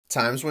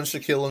Times when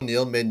Shaquille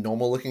O'Neal made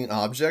normal looking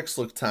objects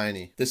look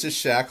tiny. This is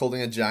Shaq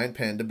holding a giant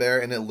panda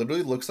bear and it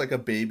literally looks like a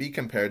baby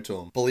compared to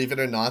him. Believe it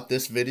or not,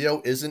 this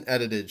video isn't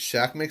edited.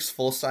 Shaq makes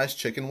full-size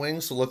chicken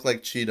wings to look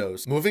like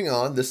Cheetos. Moving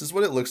on, this is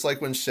what it looks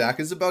like when Shaq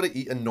is about to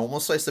eat a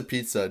normal slice of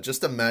pizza.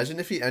 Just imagine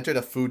if he entered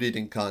a food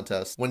eating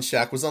contest. When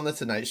Shaq was on The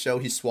Tonight Show,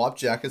 he swapped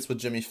jackets with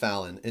Jimmy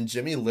Fallon, and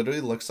Jimmy literally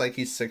looks like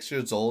he's 6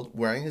 years old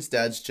wearing his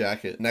dad's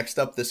jacket. Next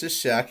up, this is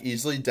Shaq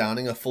easily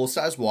downing a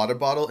full-size water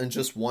bottle in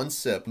just one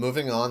sip.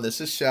 Moving on,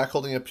 this is Shaq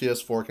holding a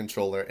PS4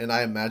 controller, and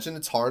I imagine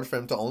it's hard for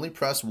him to only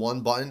press one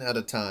button at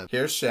a time.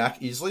 Here's Shaq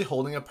easily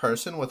holding a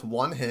person with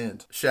one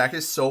hand. Shaq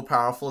is so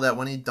powerful that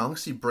when he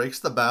dunks, he breaks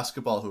the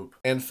basketball hoop.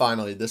 And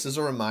finally, this is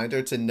a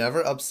reminder to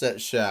never upset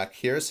Shaq.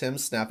 Here's him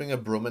snapping a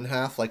broom in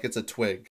half like it's a twig.